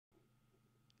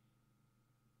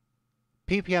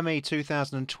PPMA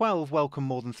 2012 welcomed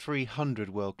more than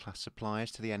 300 world-class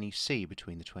suppliers to the NEC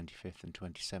between the 25th and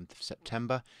 27th of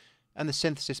September, and the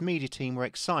Synthesis Media team were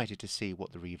excited to see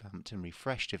what the revamped and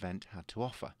refreshed event had to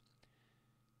offer.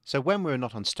 So when we were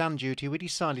not on stand duty, we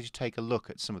decided to take a look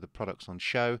at some of the products on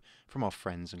show from our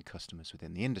friends and customers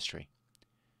within the industry.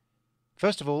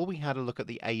 First of all, we had a look at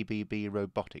the ABB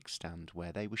robotics stand,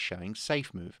 where they were showing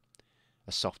SafeMove,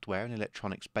 a software and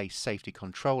electronics-based safety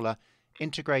controller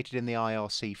integrated in the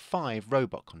IRC5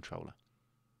 robot controller.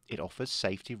 It offers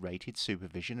safety-rated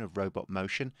supervision of robot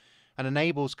motion and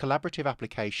enables collaborative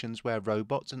applications where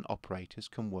robots and operators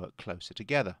can work closer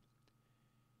together.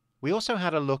 We also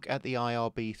had a look at the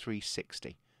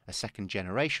IRB360, a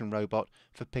second-generation robot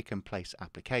for pick-and-place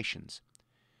applications.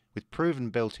 With proven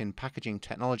built-in packaging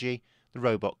technology, the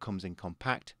robot comes in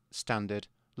compact, standard,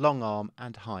 long arm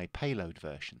and high payload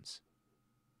versions.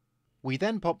 We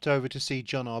then popped over to see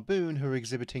John Arboon, who are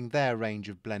exhibiting their range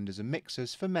of blenders and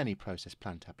mixers for many process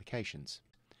plant applications.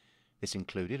 This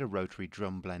included a rotary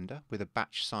drum blender with a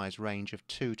batch size range of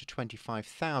 2 to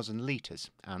 25,000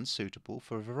 litres and suitable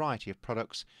for a variety of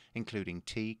products including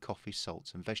tea, coffee,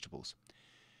 salts and vegetables.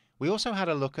 We also had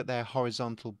a look at their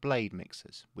horizontal blade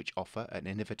mixers, which offer an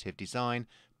innovative design,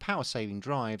 power-saving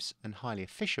drives and highly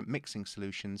efficient mixing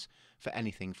solutions for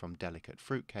anything from delicate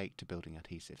fruitcake to building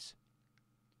adhesives.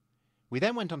 We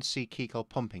then went on to see Kikol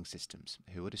Pumping Systems,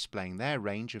 who are displaying their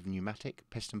range of pneumatic,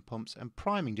 piston pumps and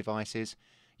priming devices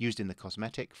used in the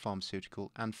cosmetic, pharmaceutical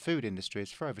and food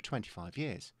industries for over 25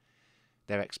 years.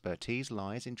 Their expertise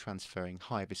lies in transferring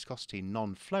high viscosity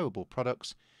non-flowable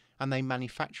products, and they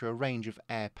manufacture a range of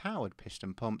air-powered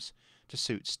piston pumps to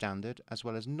suit standard as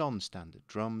well as non-standard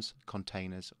drums,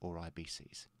 containers or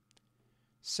IBCs.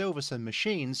 Silverson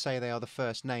Machines say they are the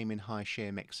first name in high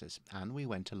shear mixers, and we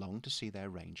went along to see their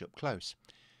range up close.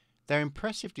 Their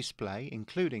impressive display,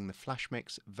 including the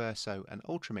Flashmix, Verso and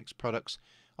Ultramix products,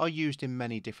 are used in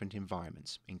many different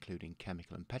environments, including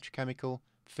chemical and petrochemical,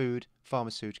 food,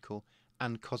 pharmaceutical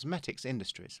and cosmetics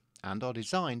industries, and are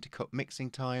designed to cut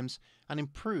mixing times and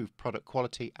improve product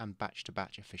quality and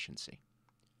batch-to-batch efficiency.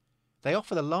 They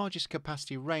offer the largest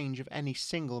capacity range of any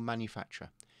single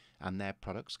manufacturer, and their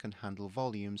products can handle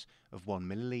volumes of 1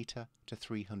 milliliter to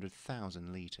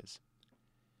 300,000 litres.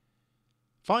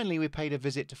 Finally, we paid a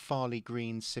visit to Farley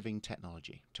Green Sieving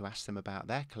Technology to ask them about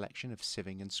their collection of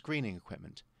sieving and screening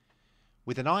equipment.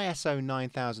 With an ISO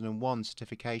 9001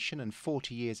 certification and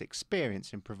 40 years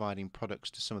experience in providing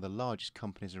products to some of the largest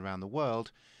companies around the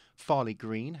world, Farley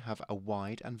Green have a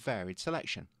wide and varied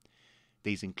selection.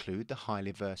 These include the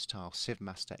highly versatile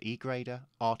SievMaster E-Grader,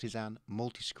 Artisan,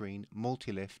 Multiscreen,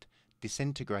 Multilift,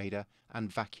 Disintegrator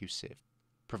and Vacuum Sieve,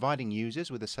 providing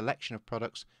users with a selection of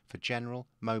products for general,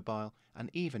 mobile and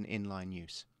even inline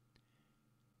use.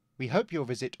 We hope your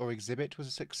visit or exhibit was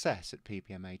a success at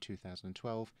PPMA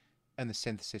 2012, and the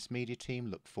Synthesis Media team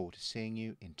look forward to seeing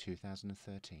you in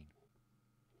 2013.